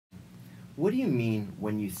What do you mean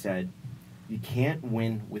when you said you can't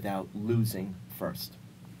win without losing first?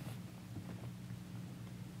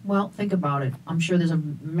 Well, think about it. I'm sure there's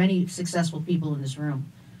many successful people in this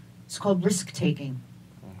room. It's called risk-taking.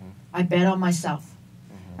 I bet on myself.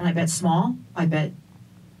 And I bet small. I bet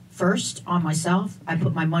first on myself. I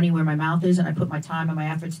put my money where my mouth is, and I put my time and my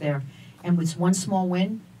efforts there. And with one small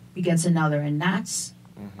win begets another. And that's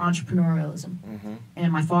entrepreneurialism.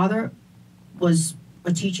 And my father was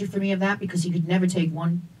a teacher for me of that, because he could never take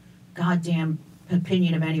one goddamn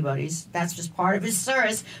opinion of anybody's. That's just part of his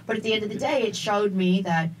service. But at the end of the day, it showed me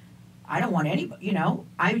that I don't want anybody, you know.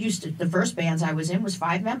 I used to, the first bands I was in was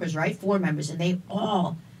 5 members, right? 4 members, and they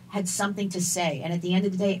all had something to say. And at the end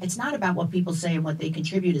of the day, it's not about what people say and what they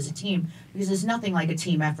contribute as a team, because there's nothing like a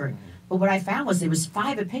team effort. But what I found was there was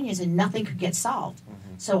 5 opinions and nothing could get solved.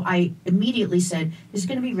 So I immediately said, there's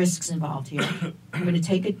going to be risks involved here. I'm going to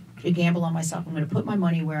take a gamble on myself. I'm going to put my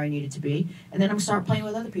money where I need it to be, and then I'm going to start playing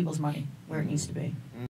with other people's money where it needs to be.